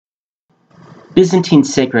Byzantine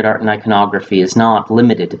sacred art and iconography is not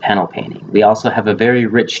limited to panel painting. We also have a very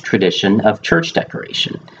rich tradition of church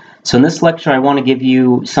decoration. So in this lecture, I want to give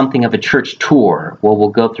you something of a church tour, where we'll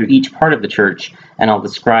go through each part of the church and I'll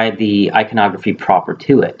describe the iconography proper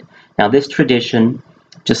to it. Now this tradition,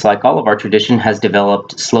 just like all of our tradition, has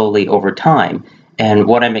developed slowly over time. And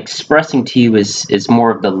what I'm expressing to you is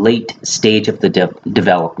more of the late stage of the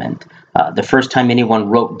development. The first time anyone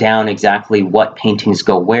wrote down exactly what paintings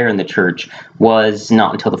go where in the church was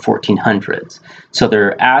not until the 1400s. So there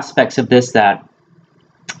are aspects of this that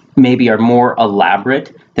maybe are more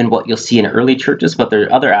elaborate than what you'll see in early churches, but there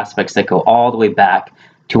are other aspects that go all the way back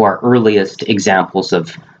to our earliest examples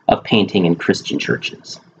of painting in Christian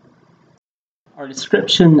churches. Our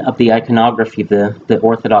description of the iconography of the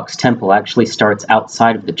Orthodox temple actually starts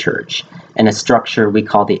outside of the church in a structure we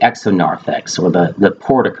call the iconarthex, or the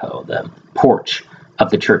portico, the porch of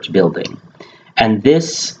the church building. And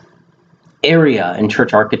this area in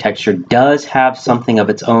church architecture does have something of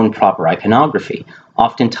its own proper iconography.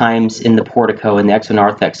 Oftentimes in the portico and the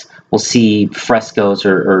iconarthex, we'll see frescoes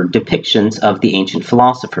or depictions of the ancient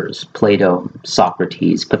philosophers, Plato,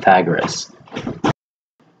 Socrates, Pythagoras.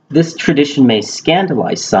 This tradition may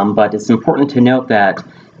scandalize some, but it's important to note that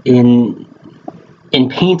in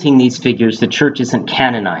painting these figures, the church isn't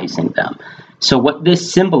canonizing them. So what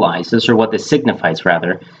this symbolizes, or what this signifies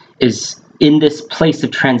rather, is in this place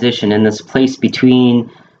of transition, in this place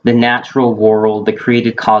between the natural world, the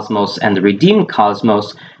created cosmos, and the redeemed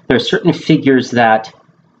cosmos, there are certain figures that,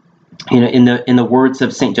 in the words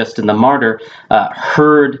of Saint Justin the Martyr,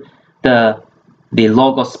 heard the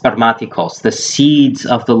logos spermatikos, the seeds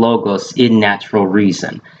of the logos in natural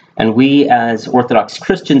reason. And we as Orthodox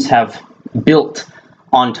Christians have built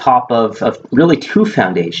on top of really two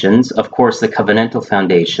foundations. Of course, the covenantal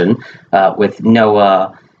foundation with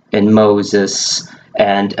Noah and Moses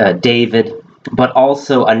and David, but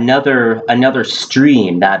also another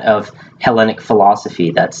stream, that of Hellenic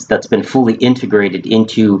philosophy, that's been fully integrated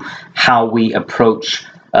into how we approach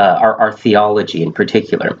our theology in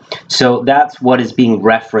particular. So that's what is being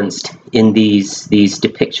referenced in these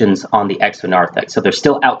depictions on the iconarthex. So they're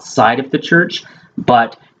still outside of the church,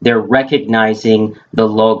 but they're recognizing the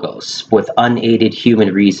logos with unaided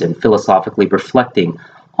human reason, philosophically reflecting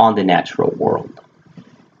on the natural world.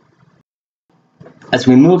 As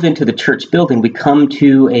we move into the church building, we come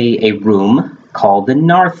to a room called the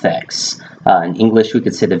narthex. In English, we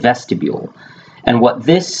could say the vestibule. And what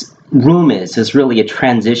this room is really a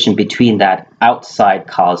transition between that outside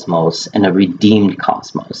cosmos and a redeemed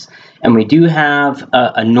cosmos. And we do have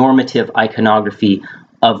a normative iconography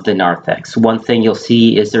of the narthex. One thing you'll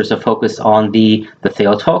see is there's a focus on the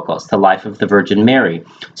Theotokos, the life of the Virgin Mary.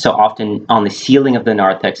 So often on the ceiling of the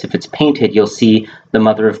narthex, if it's painted, you'll see the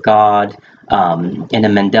Mother of God in a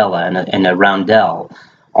mandala and a roundel.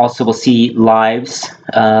 Also, we'll see lives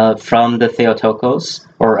from the Theotokos,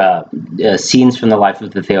 or scenes from the life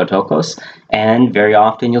of the Theotokos, and very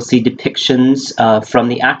often you'll see depictions from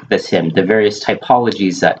the Akathis hymn. The various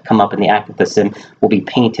typologies that come up in the Akathis hymn will be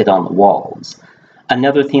painted on the walls.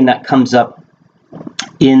 Another theme that comes up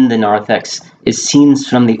in the narthex is scenes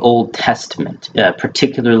from the Old Testament,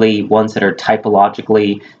 particularly ones that are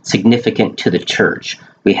typologically significant to the church.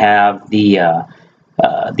 We have the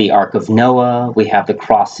Ark of Noah, we have the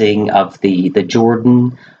crossing of the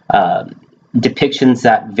Jordan, depictions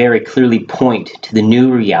that very clearly point to the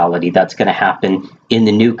new reality that's going to happen in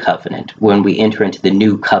the new covenant when we enter into the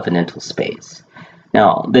new covenantal space.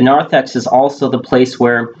 Now, the narthex is also the place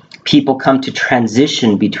where people come to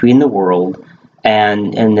transition between the world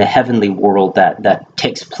and the heavenly world that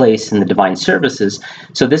takes place in the divine services.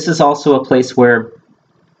 So this is also a place where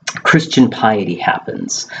Christian piety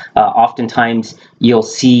happens. Oftentimes you'll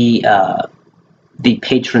see the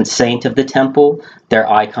patron saint of the temple. Their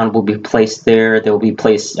icon will be placed there. They'll be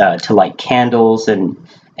placed to light candles and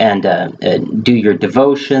do your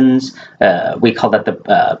devotions. We call that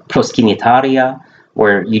the proskinitaria,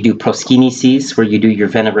 where you do proskinesis, where you do your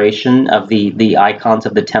veneration of the icons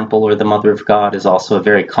of the temple or the Mother of God, is also a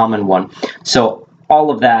very common one. So all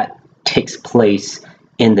of that takes place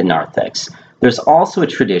in the narthex. There's also a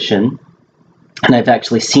tradition, and I've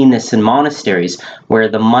actually seen this in monasteries, where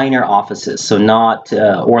the minor offices, so not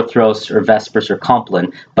orthros or vespers or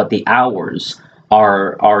compline, but the hours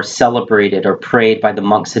are celebrated or prayed by the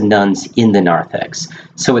monks and nuns in the narthex.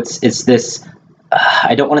 So it's this,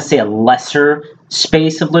 I don't want to say a lesser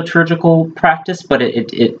space of liturgical practice, but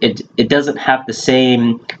it doesn't have the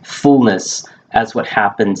same fullness as what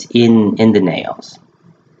happens in the naos.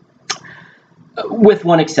 With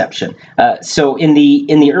one exception. So in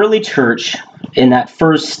the early church, in that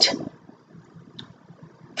first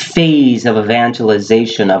phase of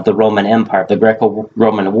evangelization of the Roman Empire, the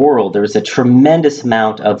Greco-Roman world, there was a tremendous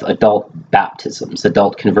amount of adult baptisms,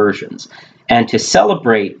 adult conversions. And to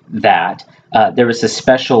celebrate that, there was a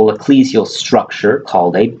special ecclesial structure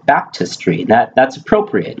called a baptistry. And that's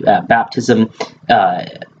appropriate. Baptism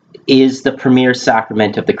is the premier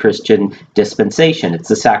sacrament of the Christian dispensation. It's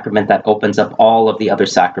the sacrament that opens up all of the other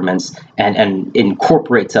sacraments and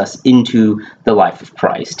incorporates us into the life of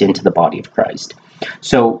Christ, into the body of Christ.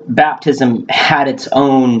 So baptism had its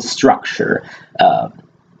own structure.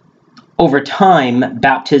 Over time,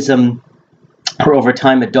 adult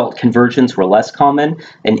conversions were less common,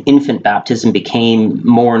 and infant baptism became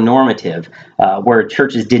more normative, where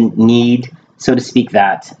churches didn't need, so to speak,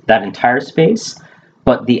 that entire space.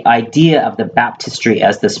 But the idea of the baptistry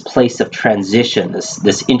as this place of transition,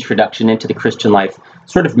 this introduction into the Christian life,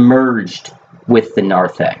 sort of merged with the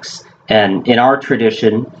narthex. And in our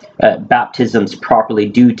tradition, baptisms properly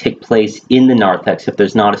do take place in the narthex if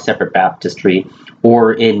there's not a separate baptistry,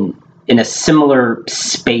 or in a similar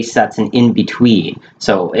space that's an in-between.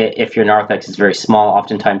 So if your narthex is very small,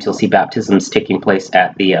 oftentimes you'll see baptisms taking place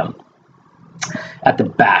at the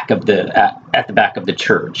back of the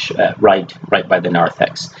church, right by the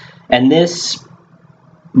narthex. And this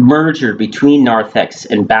merger between narthex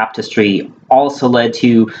and baptistry also led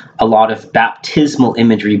to a lot of baptismal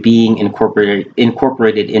imagery being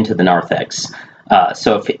incorporated into the narthex.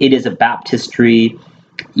 So if it is a baptistry,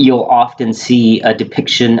 you'll often see a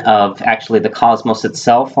depiction of actually the cosmos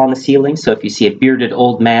itself on the ceiling. So if you see a bearded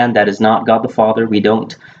old man, that is not God the Father. We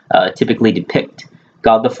don't typically depict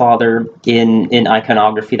God the Father in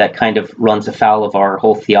iconography. That kind of runs afoul of our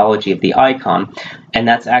whole theology of the icon. And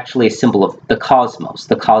that's actually a symbol of the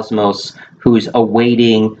cosmos who's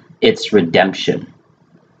awaiting its redemption.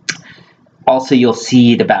 Also, you'll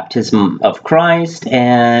see the baptism of Christ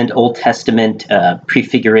and Old Testament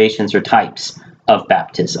prefigurations or types of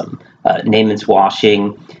baptism. Naaman's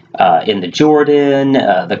washing in the Jordan,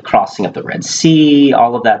 the crossing of the Red Sea,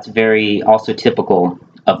 all of that's very also typical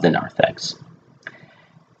of the narthex.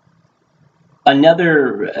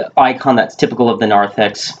 Another icon that's typical of the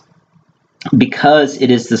narthex, because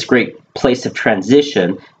it is this great place of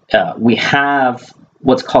transition, we have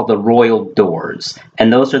what's called the royal doors,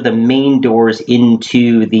 and those are the main doors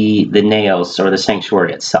into the naos, or the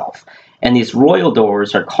sanctuary itself. And these royal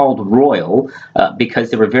doors are called royal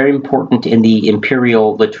because they were very important in the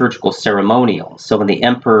imperial liturgical ceremonial. So when the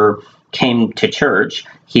emperor came to church,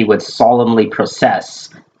 he would solemnly process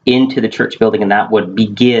into the church building, and that would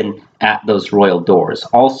begin at those royal doors.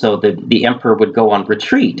 Also, the emperor would go on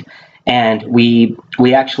retreat, and we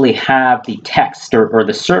actually have the text or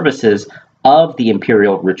the services of the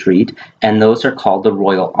imperial retreat, and those are called the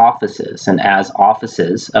royal offices. And as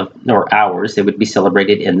offices or hours, they would be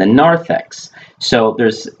celebrated in the narthex. So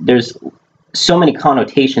there's so many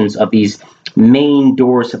connotations of these main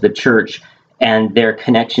doors of the church and their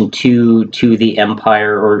connection to the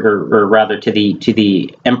empire, or rather to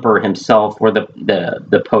the emperor himself, or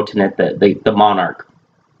the potentate, the monarch.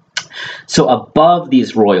 So above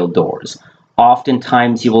these royal doors,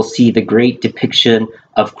 oftentimes you will see the great depiction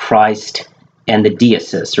of Christ and the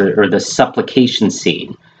deesis, or the supplication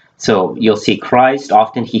scene. So you'll see Christ,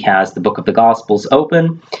 often he has the book of the Gospels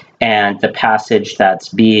open, and the passage that's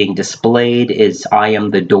being displayed is, "I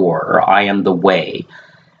am the door," or "I am the way."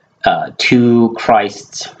 On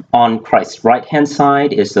Christ's right-hand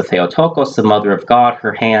side is the Theotokos, the Mother of God,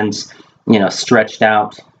 her hands, stretched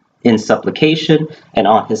out in supplication, and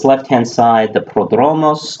on his left-hand side, the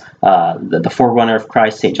Prodromos, the forerunner of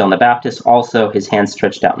Christ, St. John the Baptist, also his hands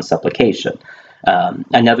stretched out in supplication.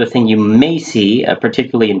 Another thing you may see,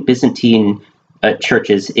 particularly in Byzantine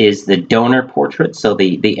churches, is the donor portrait. So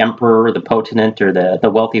the emperor, the potentate, or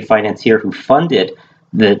the wealthy financier who funded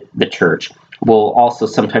the church will also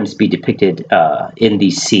sometimes be depicted in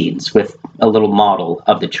these scenes with a little model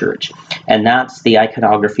of the church. And that's the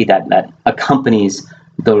iconography that accompanies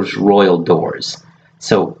those royal doors.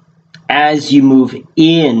 So as you move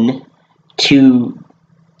in to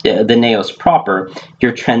the naos proper,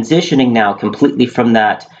 you're transitioning now completely from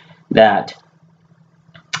that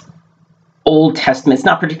Old Testament. It's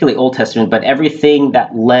not particularly Old Testament, but everything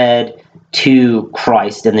that led to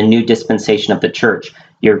Christ and the new dispensation of the church.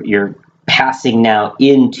 You're passing now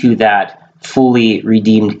into that fully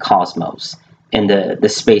redeemed cosmos in the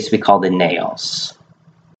space we call the naos.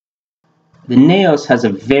 The naos has a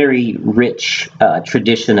very rich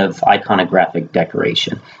tradition of iconographic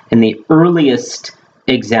decoration. In the earliest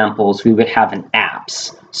examples, we would have an apse.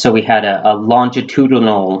 apse. So we had a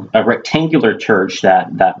longitudinal, a rectangular church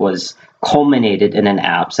that was culminated in an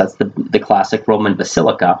apse. That's the classic Roman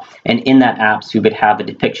basilica. And in that apse, we would have a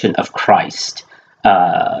depiction of Christ.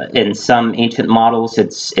 In some ancient models,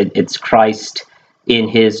 it's Christ in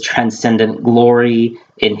his transcendent glory,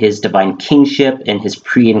 in his divine kingship, in his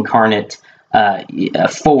pre-incarnate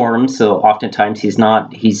form. So oftentimes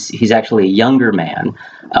he's actually a younger man.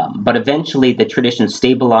 But eventually the tradition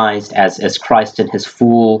stabilized as Christ in his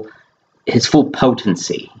full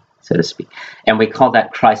potency, so to speak. And we call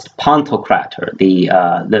that Christ Pantocrator,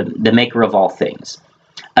 the maker of all things.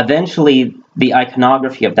 Eventually, the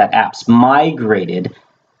iconography of that apse migrated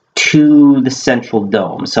to the central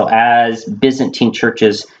dome. So as Byzantine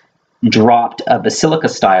churches dropped a basilica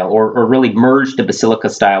style, or really merged a basilica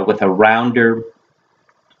style with a rounder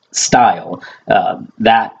style,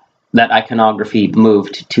 that iconography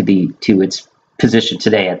moved to its position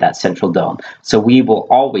today at that central dome. So we will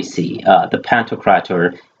always see the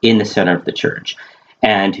Pantocrator in the center of the church.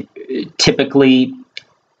 And typically,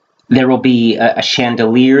 there will be a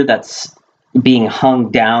chandelier that's being hung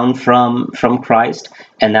down from Christ,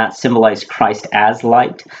 and that symbolizes Christ as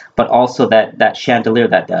light. But also that chandelier,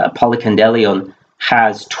 that polycandelion,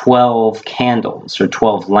 has 12 candles or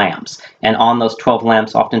 12 lamps. And on those 12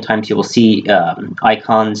 lamps, oftentimes you will see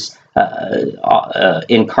icons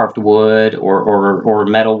in carved wood or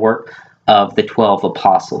metalwork of the 12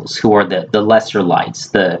 apostles, who are the lesser lights,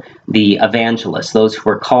 the evangelists, those who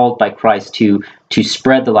are called by Christ to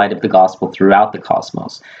spread the light of the gospel throughout the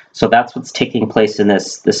cosmos. So that's what's taking place in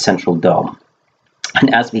this central dome.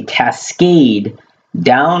 And as we cascade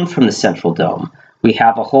down from the central dome, we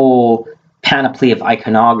have a whole panoply of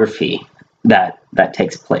iconography that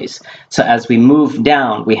takes place. So as we move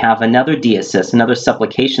down, we have another deesis, another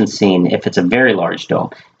supplication scene. If it's a very large dome,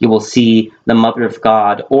 you will see the Mother of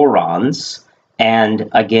God, Orans, and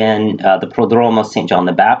again, the Prodromo, St. John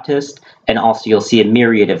the Baptist, and also you'll see a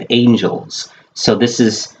myriad of angels. So this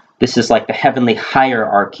is like the heavenly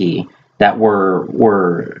hierarchy that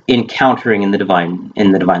we're encountering in the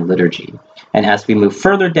divine liturgy. And as we move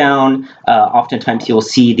further down, oftentimes you'll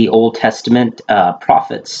see the Old Testament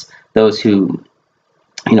prophets, those who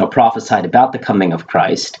prophesied about the coming of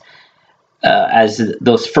Christ, as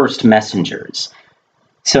those first messengers.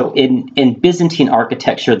 So in Byzantine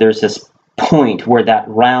architecture, there's this point where that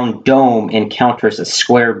round dome encounters a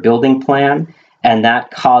square building plan, and that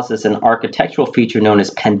causes an architectural feature known as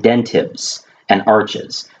pendentives and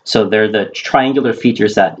arches. So they're the triangular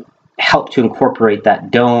features that help to incorporate that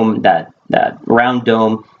dome, that round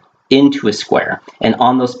dome, into a square. And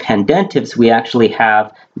on those pendentives, we actually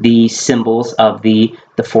have the symbols of the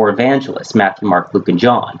four evangelists, Matthew, Mark, Luke, and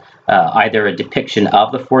John. Either a depiction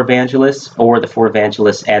of the four evangelists or the four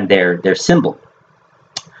evangelists and their symbol.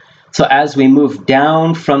 So as we move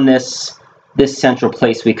down from this central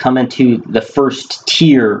place, we come into the first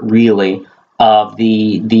tier, really, of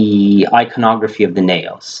the iconography of the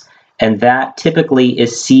naos. And that typically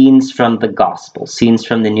is scenes from the gospel, scenes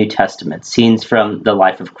from the New Testament, scenes from the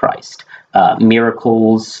life of Christ,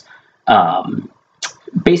 miracles.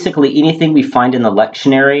 Basically, anything we find in the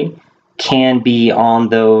lectionary can be on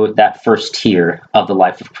that first tier of the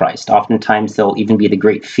life of Christ. Oftentimes, there'll even be the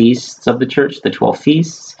great feasts of the church, the 12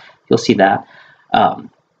 feasts. You'll see that.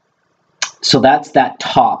 So that's that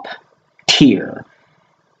top tier.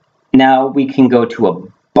 Now we can go to a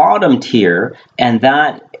bottom tier, and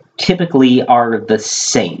that typically are the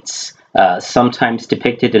saints, sometimes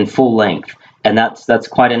depicted in full length. And that's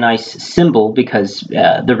quite a nice symbol, because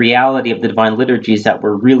the reality of the divine liturgy is that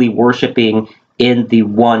we're really worshiping in the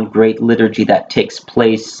one great liturgy that takes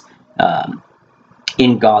place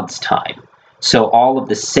in God's time. So all of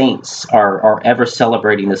the saints are ever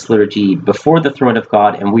celebrating this liturgy before the throne of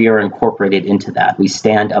God, and we are incorporated into that. We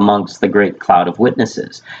stand amongst the great cloud of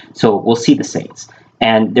witnesses. So we'll see the saints.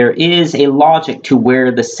 And there is a logic to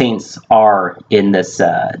where the saints are in this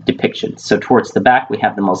depiction. So towards the back, we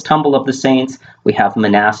have the most humble of the saints. We have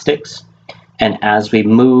monastics. And as we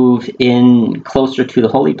move in closer to the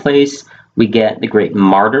holy place, we get the great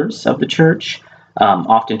martyrs of the church.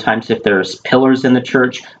 Oftentimes, if there's pillars in the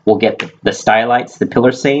church, we'll get the stylites, the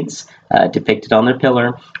pillar saints, depicted on their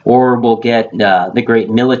pillar. Or we'll get the great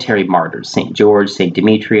military martyrs, St. George, St.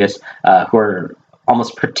 Demetrius, who are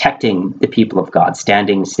almost protecting the people of God,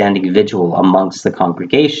 standing vigil amongst the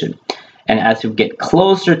congregation. And as we get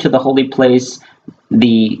closer to the holy place,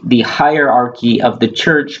 the hierarchy of the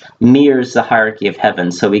church mirrors the hierarchy of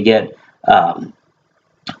heaven. So we get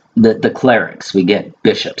the clerics, we get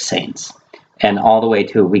bishop saints, and all the way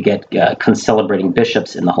to we get concelebrating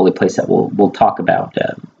bishops in the holy place that we'll talk about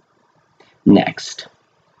next.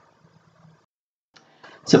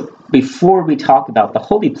 So before we talk about the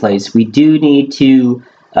holy place, we do need to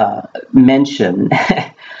mention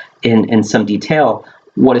in some detail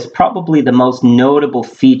what is probably the most notable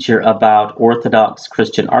feature about Orthodox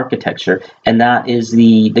Christian architecture, and that is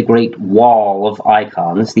the great wall of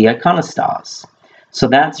icons, the iconostas. So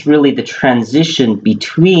that's really the transition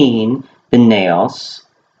between the naos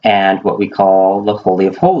and what we call the Holy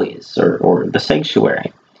of Holies, or the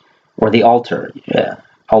sanctuary, or the altar.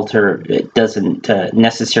 Altar, it doesn't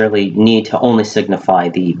necessarily need to only signify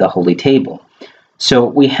the holy table. So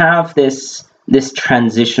we have this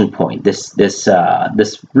transition point, this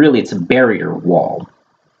really, it's a barrier wall.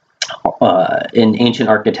 In ancient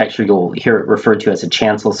architecture, you'll hear it referred to as a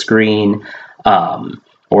chancel screen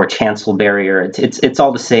or a chancel barrier. It's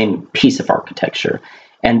all the same piece of architecture.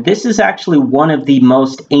 And this is actually one of the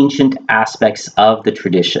most ancient aspects of the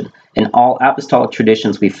tradition. In all apostolic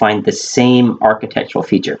traditions, we find the same architectural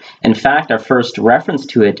feature. In fact, our first reference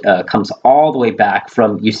to it comes all the way back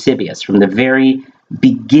from Eusebius, from the very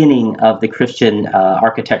beginning of the Christian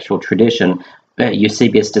architectural tradition.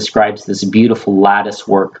 Eusebius describes this beautiful lattice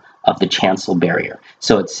work of the chancel barrier.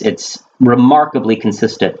 So it's remarkably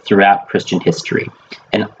consistent throughout Christian history,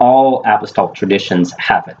 and all apostolic traditions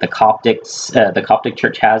have it. The Coptic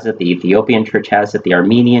Church has it, the Ethiopian Church has it, the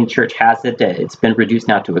Armenian Church has it. It's been reduced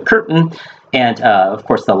now to a curtain, and of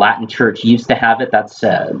course the Latin Church used to have it. That's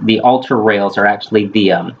the altar rails are actually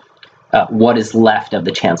the what is left of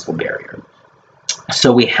the chancel barrier.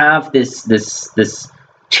 So we have this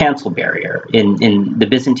chancel barrier in the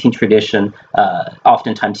Byzantine tradition.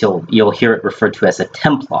 Oftentimes you'll hear it referred to as a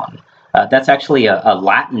templon. That's actually a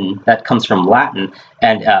Latin, that comes from Latin,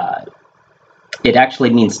 and it actually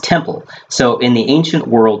means temple. So in the ancient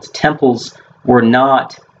world, temples were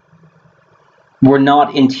not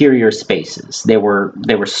interior spaces. They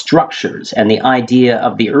were structures, and the idea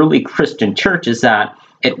of the early Christian church is that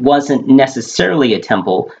it wasn't necessarily a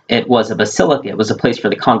temple, it was a basilica, it was a place for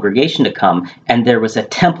the congregation to come, and there was a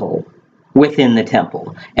temple within the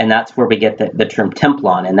temple. And that's where we get the term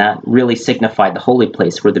templon, and that really signified the holy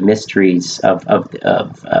place where the mysteries of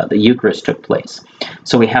the Eucharist took place.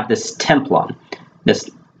 So we have this templon,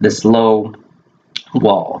 this low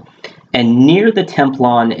wall. And near the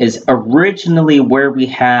templon is originally where we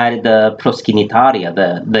had the proskinitaria,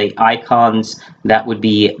 the icons that would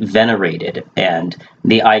be venerated, and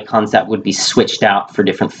the icons that would be switched out for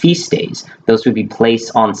different feast days. Those would be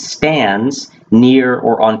placed on stands near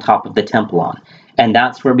or on top of the templon. And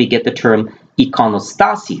that's where we get the term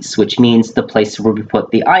iconostasis, which means the place where we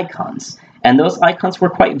put the icons. And those icons were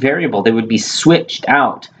quite variable. They would be switched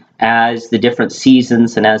out as the different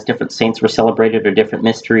seasons and as different saints were celebrated or different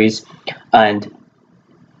mysteries. And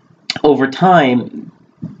over time,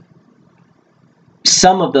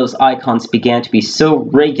 some of those icons began to be so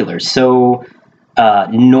regular, so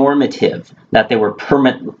normative, that they were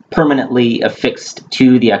permanently affixed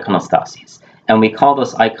to the iconostasis. And we call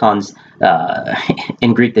those icons,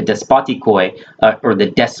 in Greek, the despotikoi, or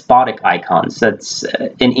the despotic icons. That's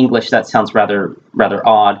in English, that sounds rather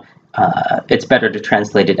odd. It's better to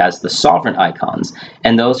translate it as the sovereign icons.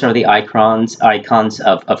 And those are the icons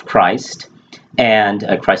of Christ, and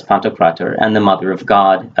Christ Pantocrator, and the Mother of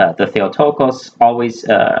God, the Theotokos, always,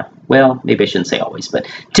 well, maybe I shouldn't say always, but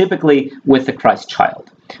typically with the Christ child.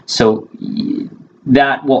 So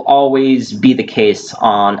that will always be the case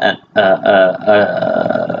on a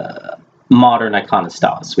modern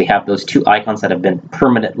iconostas. We have those two icons that have been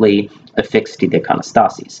permanently affixed to the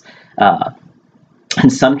iconostasis. In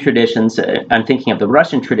some traditions, I'm thinking of the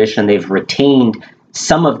Russian tradition, they've retained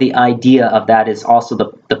some of the idea of that is also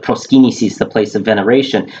the proskinisis, the place of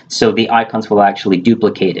veneration. So the icons will actually be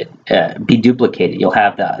duplicated. You'll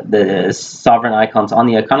have the sovereign icons on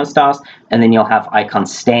the iconostas, and then you'll have icon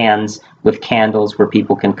stands with candles where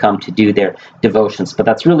people can come to do their devotions. But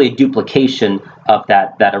that's really a duplication of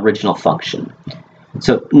that original function.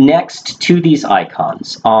 So next to these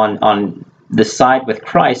icons, on the side with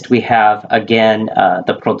Christ, we have, again,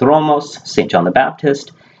 the prodromos, St. John the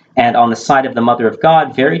Baptist. And on the side of the Mother of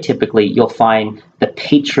God, very typically, you'll find the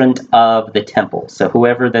patron of the temple. So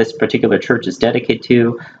whoever this particular church is dedicated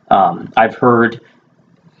to, I've heard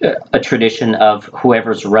a tradition of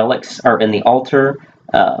whoever's relics are in the altar.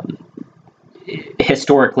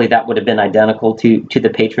 Historically, that would have been identical to the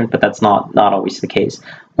patron, but that's not always the case.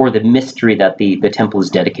 Or the mystery that the temple is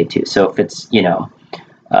dedicated to. So if it's,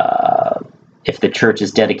 if the church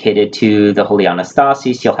is dedicated to the Holy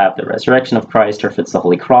Anastasis, you'll have the resurrection of Christ, or if it's the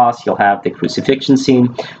Holy Cross, you'll have the crucifixion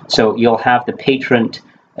scene. So you'll have the patron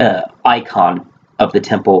icon of the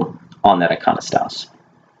temple on that iconostas.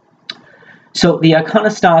 So the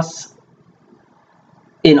iconostas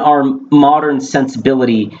in our modern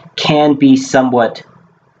sensibility, can be somewhat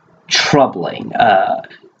troubling.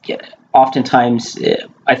 Oftentimes,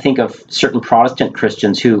 I think of certain Protestant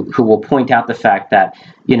Christians who will point out the fact that,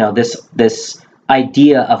 this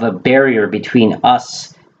idea of a barrier between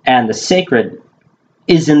us and the sacred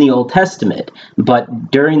is in the Old Testament.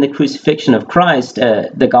 But during the crucifixion of Christ,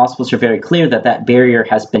 the Gospels are very clear that that barrier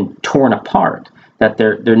has been torn apart, that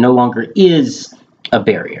there no longer is a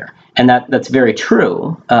barrier. And that's very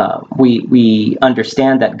true. We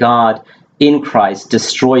understand that God in Christ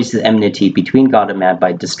destroys the enmity between God and man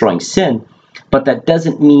by destroying sin, but that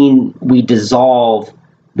doesn't mean we dissolve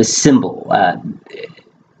the symbol.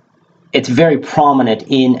 It's very prominent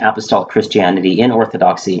in apostolic Christianity, in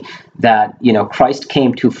Orthodoxy, that Christ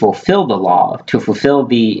came to fulfill the law, to fulfill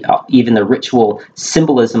the even the ritual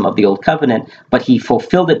symbolism of the Old Covenant, but he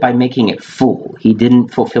fulfilled it by making it full. He didn't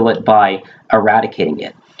fulfill it by eradicating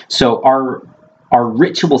it. So our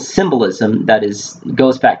ritual symbolism that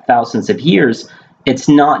goes back thousands of years, it's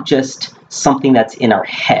not just something that's in our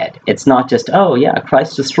head. It's not just, oh yeah,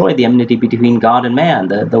 Christ destroyed the enmity between God and man.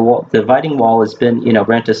 The dividing wall has been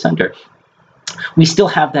rent asunder. We still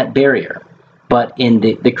have that barrier, but in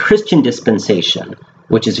the Christian dispensation,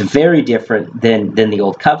 which is very different than the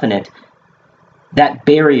Old Covenant, that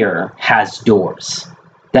barrier has doors.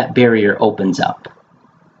 That barrier opens up.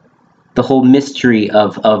 The whole mystery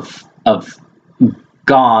of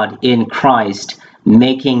God in Christ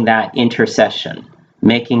making that intercession,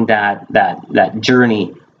 making that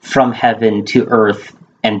journey from heaven to earth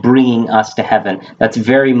and bringing us to heaven, that's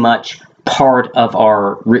very much part of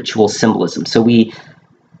our ritual symbolism. So we,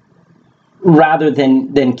 rather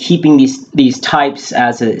than keeping these types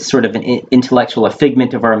as a sort of an intellectual, a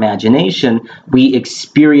figment of our imagination, we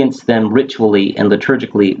experience them ritually and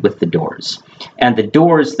liturgically with the doors. And the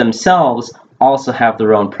doors themselves also have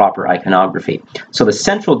their own proper iconography. So the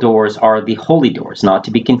central doors are the holy doors, not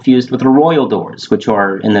to be confused with the royal doors, which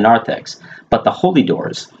are in the narthex, but the holy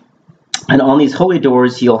doors. And on these holy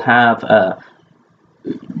doors, you'll have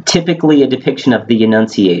typically a depiction of the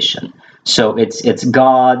Annunciation. So it's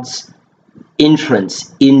God's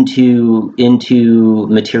entrance into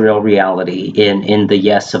material reality in the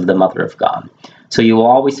yes of the Mother of God. So you will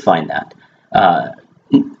always find that.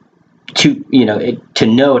 To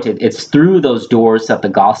note, it's through those doors that the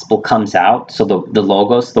gospel comes out. So the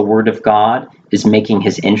Logos, the Word of God, is making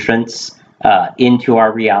his entrance into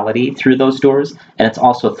our reality through those doors, and it's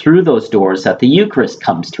also through those doors that the Eucharist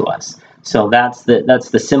comes to us. So that's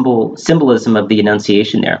the symbolism of the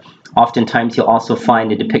Annunciation there. Oftentimes, you'll also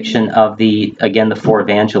find a depiction of the four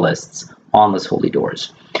evangelists on those holy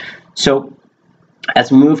doors. So,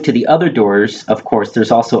 as we move to the other doors, of course,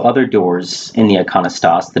 there's also other doors in the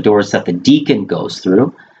iconostas, the doors that the deacon goes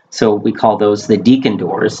through. So we call those the deacon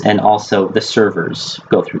doors, and also the servers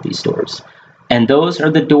go through these doors. And those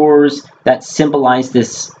are the doors that symbolize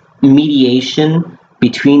this mediation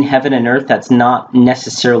between heaven and earth that's not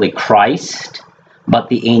necessarily Christ, but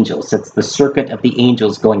the angels. It's the circuit of the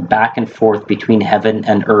angels going back and forth between heaven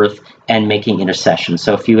and earth and making intercession.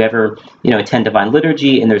 So if you ever attend Divine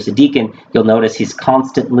Liturgy and there's a deacon, you'll notice he's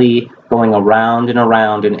constantly going around and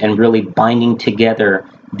around and really binding together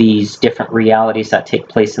these different realities that take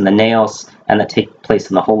place in the naos and that take place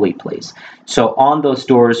in the holy place. So on those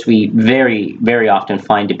doors, we very, very often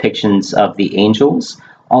find depictions of the angels,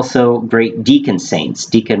 also great deacon saints,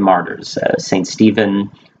 deacon martyrs, Saint Stephen.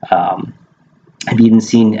 I've even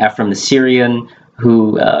seen Ephraim the Syrian,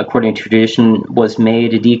 who, according to tradition, was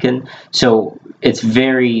made a deacon. So it's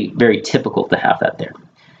very, very typical to have that there.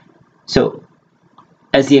 So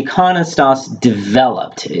as the iconostas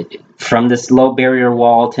developed from this low barrier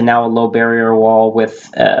wall to now a low barrier wall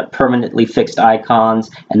with permanently fixed icons,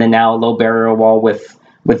 and then now a low barrier wall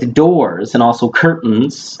with doors and also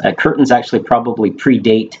curtains. Curtains actually probably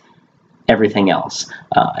predate everything else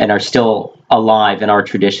and are still alive in our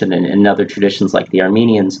tradition and in other traditions like the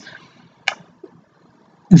Armenians.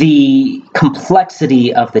 The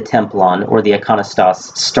complexity of the templon, or the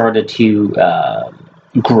iconostas, started to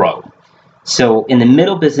grow. So in the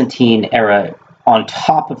Middle Byzantine era, on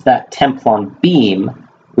top of that templon beam,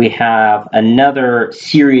 we have another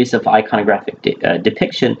series of iconographic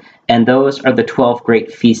depiction, and those are the 12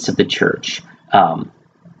 great feasts of the Church.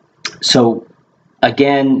 So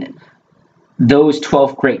again, those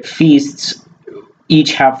 12 great feasts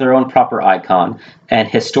each have their own proper icon, and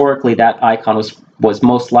historically that icon was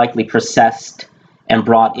most likely processed and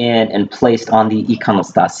brought in and placed on the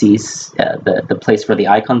iconostasis, the place where the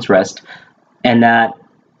icons rest, and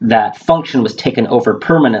that function was taken over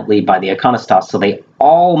permanently by the iconostas, so they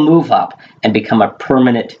all move up and become a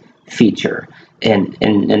permanent feature. In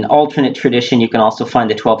an alternate tradition, you can also find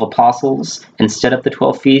the 12 apostles instead of the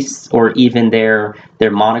 12 feasts, or even their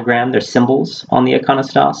monogram, their symbols on the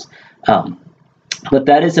iconostas. But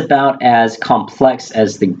that is about as complex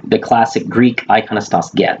as the classic Greek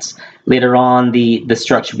iconostas gets. Later on, the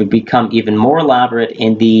structure would become even more elaborate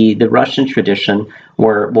in the Russian tradition,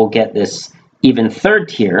 where we'll get this even third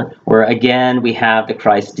tier, where again we have the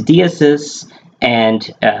Christ deesis,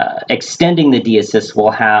 and extending the deesis we'll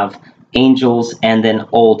have angels and then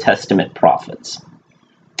Old Testament prophets.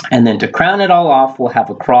 And then to crown it all off, we'll have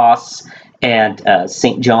a cross and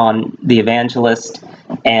St. John the Evangelist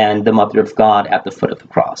and the Mother of God at the foot of the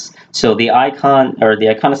cross. So the icon, or the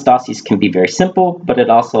iconostasis, can be very simple, but it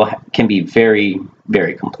also can be very,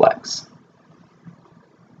 very complex.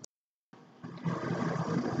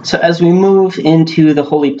 So as we move into the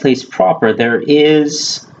holy place proper, there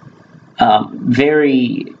is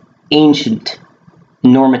very ancient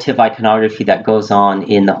normative iconography that goes on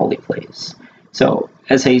in the holy place. So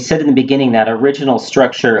as I said in the beginning, that original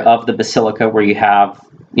structure of the basilica, where you have,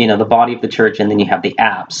 the body of the church and then you have the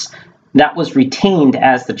apse, that was retained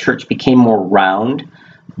as the church became more round,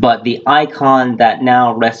 but the icon that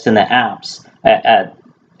now rests in the apse,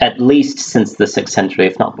 at least since the 6th century,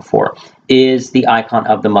 if not before, is the icon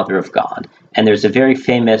of the Mother of God. And there's a very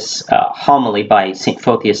famous homily by St.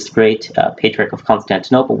 Photius the Great, Patriarch of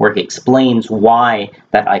Constantinople, where he explains why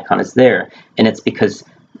that icon is there. And it's because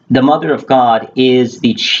the Mother of God is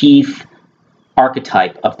the chief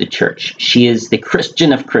archetype of the church. She is the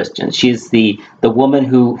Christian of Christians. She is the woman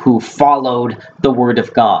who followed the word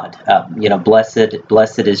of God.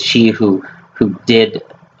 Blessed is she who heard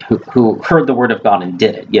the word of God and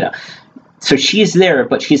did it. So she's there,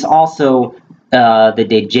 but she's also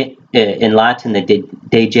in Latin, the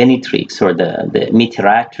de genitrix, or the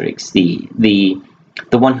mediatrix,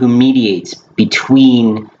 the one who mediates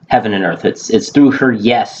between heaven and earth. It's through her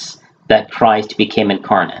yes that Christ became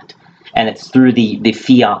incarnate. And it's through the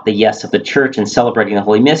fiat, the yes of the church, and celebrating the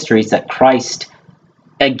holy mysteries, that Christ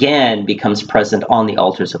again becomes present on the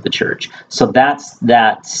altars of the church. So that's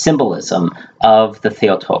that symbolism of the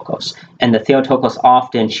Theotokos. And the Theotokos,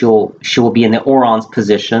 often she will be in the orans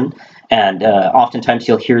position, and oftentimes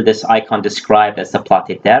you'll hear this icon described as the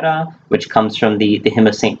platetera, which comes from the hymn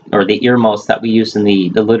of Saint, or the Irmos that we use in the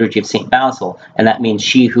liturgy of Saint Basil, and that means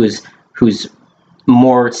she who's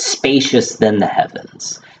more spacious than the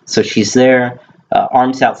heavens. So she's there,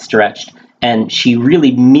 arms outstretched, and she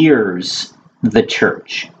really mirrors the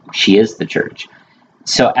church. She is the church.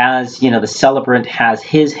 So as the celebrant has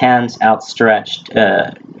his hands outstretched,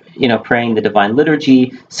 praying the divine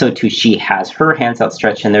liturgy, so too she has her hands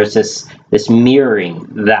outstretched, and there's this mirroring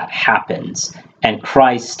that happens, and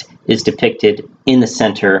Christ is depicted in the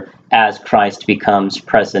center as Christ becomes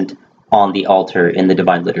present on the altar in the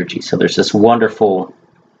divine liturgy. So there's this wonderful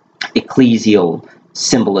ecclesial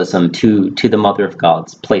symbolism to the Mother of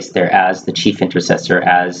God's placed there as the chief intercessor,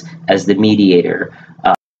 as the mediator.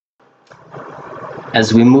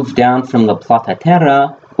 As we move down from the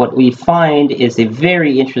platetera, what we find is a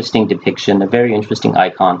very interesting depiction, a very interesting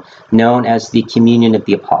icon, known as the Communion of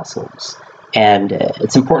the Apostles. And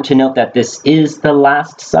it's important to note that this is the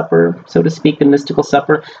Last Supper, so to speak, the mystical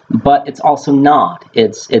supper, but it's also not.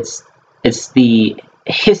 It's the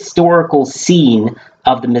historical scene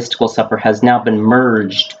of the mystical supper has now been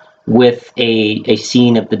merged with a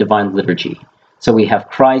scene of the divine liturgy. So we have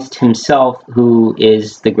Christ himself, who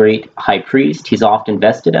is the great high priest. He's often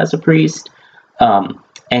vested as a priest,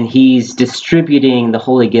 and he's distributing the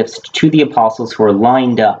holy gifts to the apostles who are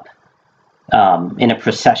lined up in a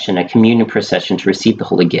procession, a communion procession, to receive the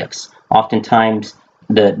holy gifts. Oftentimes,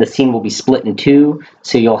 the scene will be split in two,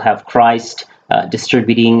 so you'll have Christ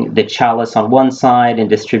distributing the chalice on one side and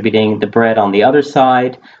distributing the bread on the other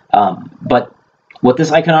side. But what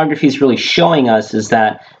this iconography is really showing us is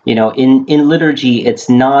that, in liturgy, it's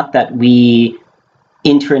not that we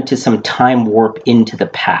enter into some time warp into the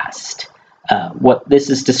past. What this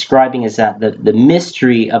is describing is that the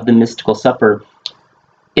mystery of the mystical supper,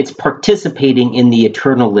 it's participating in the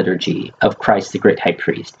eternal liturgy of Christ the great high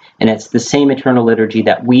priest. And it's the same eternal liturgy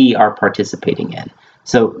that we are participating in.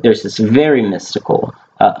 So there's this very mystical,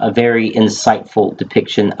 a very insightful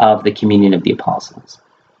depiction of the communion of the apostles.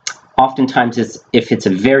 Oftentimes, if it's a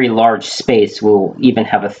very large space, we'll even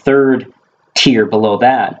have a third tier below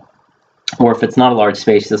that. Or if it's not a large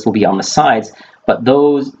space, this will be on the sides. But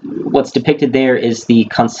what's depicted there is the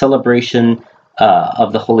concelebration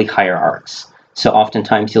of the holy hierarchs. So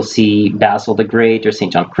oftentimes you'll see Basil the Great or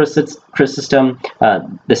St. John Chrysostom,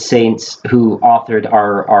 the saints who authored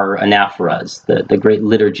our anaphoras, the great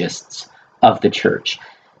liturgists of the church.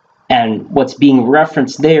 And what's being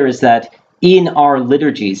referenced there is that in our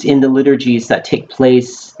liturgies, in the liturgies that take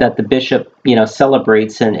place, that the bishop,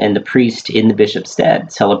 celebrates and the priest in the bishop's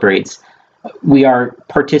stead celebrates, we are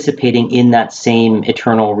participating in that same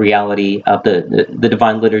eternal reality of the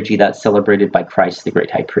divine liturgy that's celebrated by Christ, the great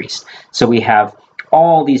high priest. So we have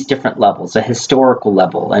all these different levels, a historical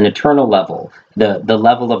level, an eternal level, the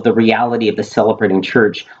level of the reality of the celebrating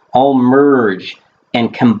church, all merge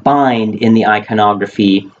and combined in the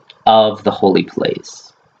iconography of the holy place.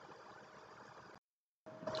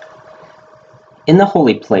 In the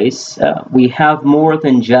holy place, we have more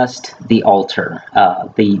than just the altar,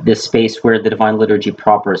 the space where the divine liturgy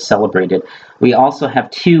proper is celebrated. We also have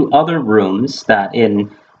two other rooms that in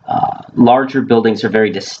larger buildings are very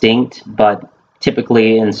distinct, but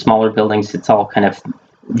typically in smaller buildings it's all kind of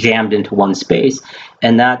jammed into one space,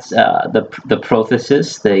 and that's the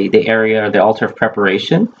prothesis, the area or the altar of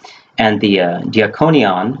preparation, and the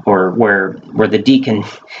diakonion, or where the deacon,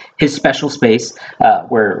 his special space,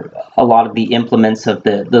 where a lot of the implements of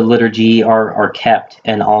the liturgy are kept,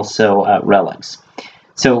 and also relics.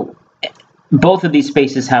 So both of these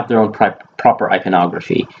spaces have their own proper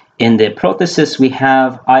iconography. In the prothesis, we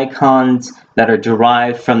have icons that are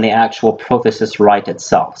derived from the actual prothesis rite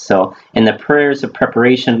itself. So in the prayers of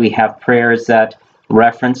preparation, we have prayers that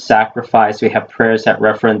reference sacrifice, we have prayers that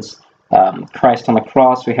reference Christ on the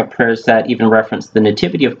cross, we have prayers that even reference the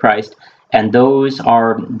nativity of Christ, and those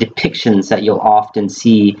are depictions that you'll often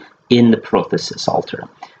see in the prothesis altar.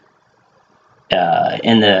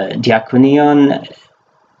 In the diakonion,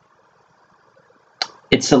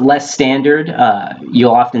 it's a less standard.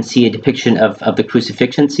 You'll often see a depiction of the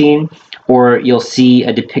crucifixion scene, or you'll see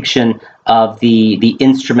a depiction of the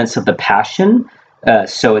instruments of the Passion.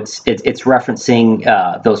 So it's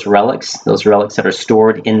referencing those relics that are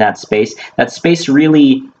stored in that space. That space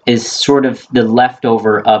really is sort of the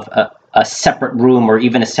leftover of a separate room or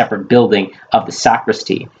even a separate building of the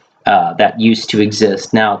sacristy that used to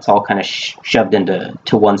exist. Now it's all kind of shoved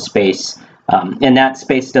into one space. And that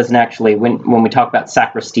space doesn't actually, when we talk about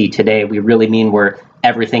sacristy today, we really mean where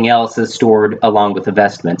everything else is stored along with the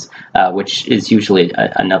vestments, which is usually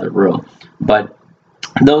another room. But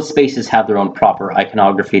those spaces have their own proper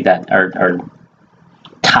iconography that are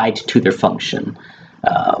tied to their function.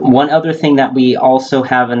 One other thing that we also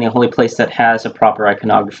have in the holy place that has a proper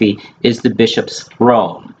iconography is the bishop's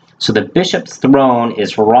throne. So the bishop's throne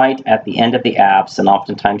is right at the end of the apse, and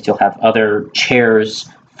oftentimes you'll have other chairs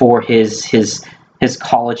for his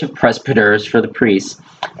college of presbyters, for the priests.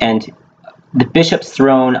 And the bishop's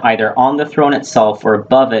throne, either on the throne itself or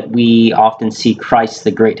above it, we often see Christ,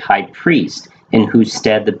 the great high priest, in whose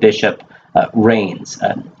stead the bishop reigns.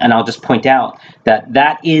 And I'll just point out that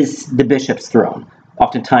that is the bishop's throne.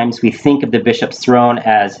 Oftentimes we think of the bishop's throne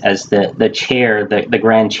as the chair, the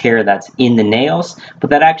grand chair that's in the naos, but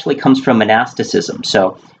that actually comes from monasticism.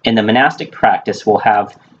 So in the monastic practice, we'll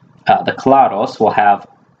have the klaros, will have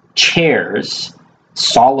chairs,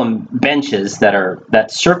 solemn benches that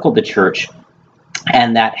circle the church,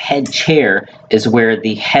 and that head chair is where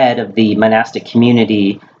the head of the monastic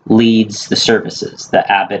community leads the services,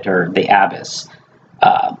 the abbot or the abbess.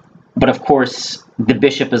 But of course, the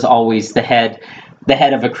bishop is always the head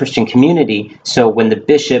of a Christian community. So when the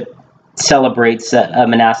bishop celebrates a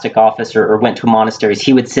monastic office or went to monasteries,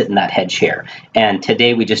 he would sit in that head chair. And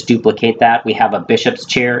today we just duplicate that. We have a bishop's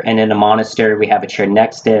chair, and in a monastery we have a chair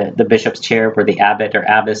next to the bishop's chair where the abbot or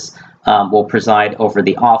abbess will preside over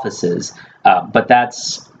the offices. But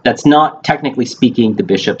that's not, technically speaking, the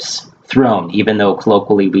bishop's throne, even though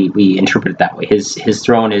colloquially we interpret it that way. His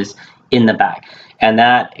throne is in the back. And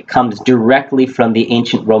that comes directly from the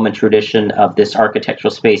ancient Roman tradition of this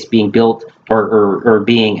architectural space being built or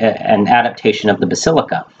being an adaptation of the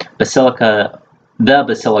basilica. The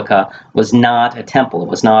basilica was not a temple. It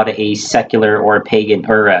was not a secular or a pagan,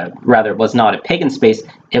 or rather, it was not a pagan space.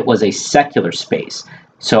 It was a secular space.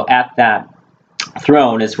 So at that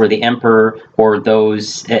throne is where the emperor or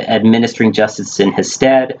those administering justice in his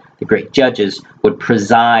stead, the great judges, would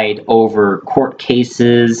preside over court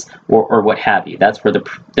cases or what have you. That's where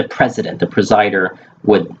the president, the presider,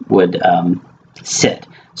 would sit.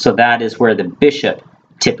 So that is where the bishop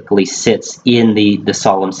typically sits in the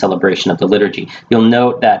solemn celebration of the liturgy. You'll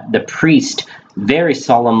note that the priest very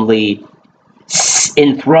solemnly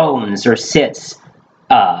enthrones or sits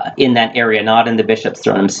in that area, not in the bishop's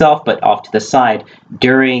throne himself, but off to the side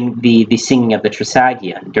during the singing of the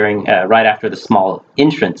Trisagion, during right after the small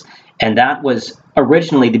entrance. And that was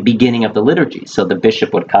originally the beginning of the liturgy. So the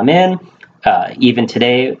bishop would come in. Even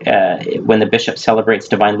today, when the bishop celebrates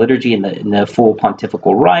divine liturgy in the full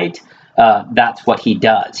pontifical rite, that's what he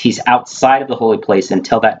does. He's outside of the holy place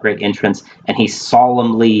until that great entrance, and he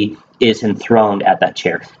solemnly is enthroned at that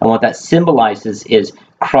chair. And what that symbolizes is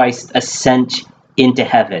Christ's ascent into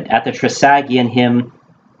heaven. At the Trisagion hymn,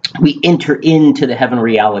 we enter into the heaven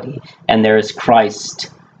reality, and there is Christ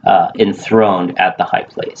enthroned at the high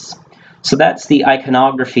place. So that's the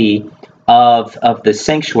iconography of the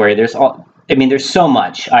sanctuary. There's so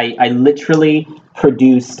much. I literally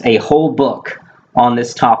produced a whole book on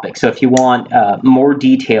this topic. So if you want more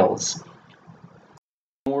details,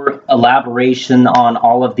 more elaboration on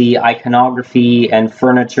all of the iconography and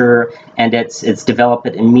furniture and its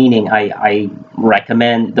development and meaning, I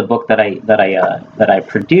recommend the book that I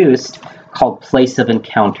produced called Place of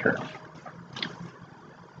Encounter.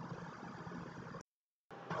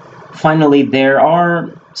 Finally, there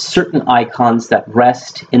are certain icons that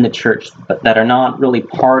rest in the church, but that are not really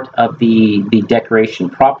part of the decoration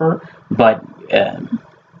proper, but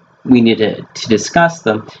we need to discuss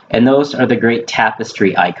them, and those are the great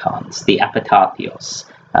tapestry icons, the epitafios.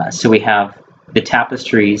 So we have the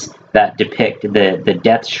tapestries that depict the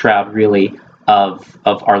death shroud, really, of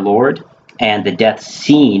our Lord, and the death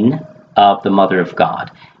scene of the Mother of God.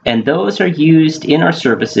 And those are used in our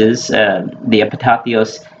services, the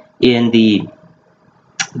epitafios, in the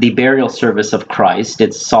burial service of Christ.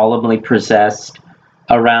 It's solemnly processed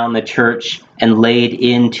around the church and laid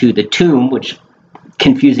into the tomb, which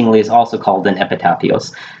confusingly is also called an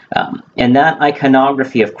epitafios. And that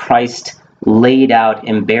iconography of Christ laid out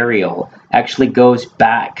in burial actually goes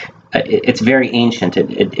back, it's very ancient,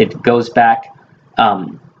 it goes back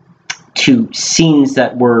to scenes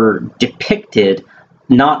that were depicted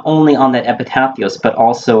not only on that epitafios, but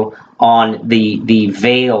also on the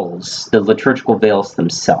veils, the liturgical veils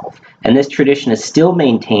themselves. And this tradition is still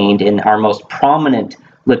maintained in our most prominent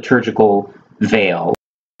liturgical veil,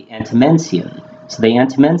 the antimension. So the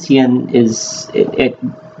antimension is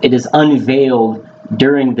unveiled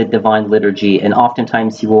during the Divine Liturgy, and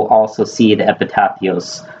oftentimes you will also see the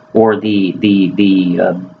epitafios, or the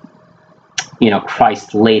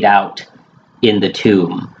Christ laid out in the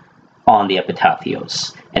tomb on the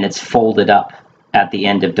epitafios, and it's folded up at the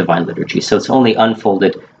end of Divine Liturgy. So it's only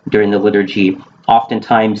unfolded during the liturgy.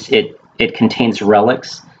 Oftentimes it contains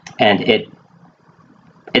relics, and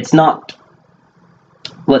it's not,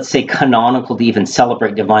 let's say, canonical to even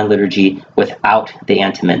celebrate Divine Liturgy without the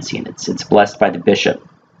antimension. It's blessed by the bishop.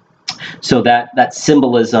 So that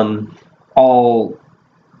symbolism all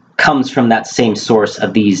comes from that same source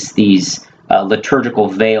of these liturgical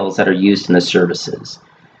veils that are used in the services.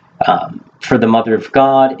 For the Mother of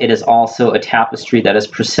God, it is also a tapestry that is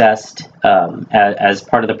processed as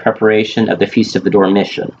part of the preparation of the Feast of the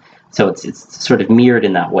Dormition. So it's sort of mirrored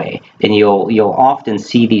in that way. And you'll often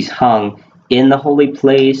see these hung in the holy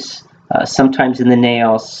place, sometimes in the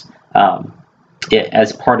naos,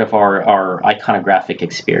 as part of our iconographic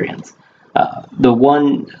experience. The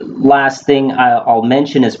one last thing I'll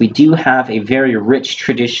mention is we do have a very rich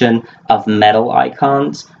tradition of metal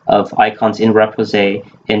icons, of icons in repose,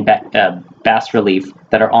 in bas relief,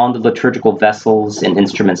 that are on the liturgical vessels and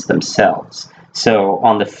instruments themselves. So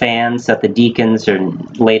on the fans that the deacons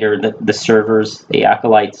and later the servers, the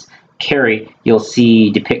acolytes, carry, you'll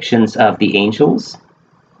see depictions of the angels,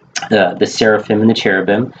 the seraphim and the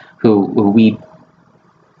cherubim, who we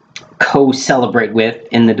co-celebrate with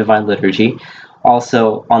in the Divine Liturgy.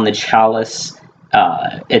 Also on the chalice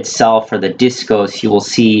itself, or the discos, you will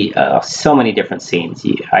see so many different scenes.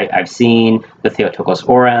 I've seen the Theotokos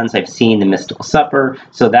Orans, I've seen the Mystical Supper,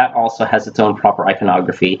 so that also has its own proper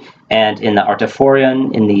iconography. And in the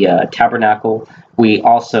Artephorion, in the tabernacle, we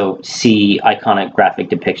also see iconographic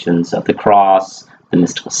depictions of the cross, the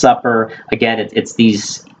Mystical Supper. Again, it's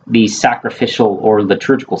these sacrificial or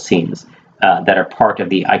liturgical scenes that are part of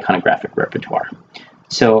the iconographic repertoire.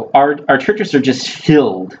 So our churches are just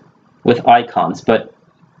filled with icons, but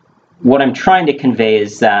what I'm trying to convey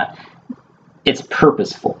is that it's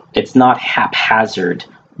purposeful. It's not haphazard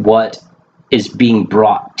what is being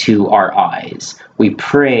brought to our eyes. We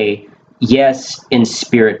pray, yes, in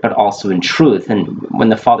spirit, but also in truth. And when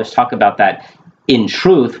the fathers talk about that in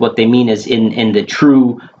truth, what they mean is in the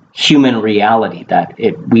true human reality, that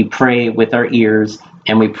we pray with our ears,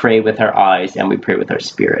 and we pray with our eyes, and we pray with our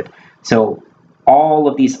spirit. So all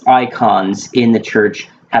of these icons in the church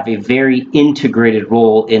have a very integrated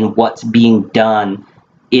role in what's being done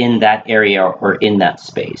in that area or in that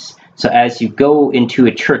space. So as you go into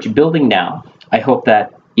a church building now, I hope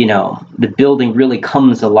that the building really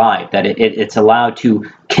comes alive, that it's allowed to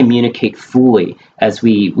communicate fully as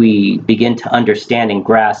we begin to understand and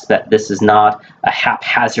grasp that this is not a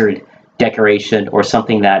haphazard decoration or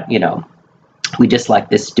something that we dislike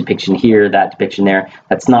this depiction here, that depiction there.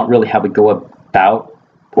 That's not really how we go about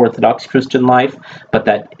Orthodox Christian life, but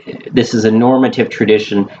that this is a normative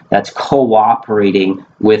tradition that's cooperating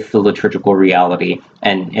with the liturgical reality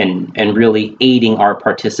and really aiding our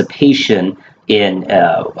participation in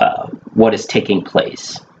what is taking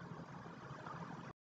place.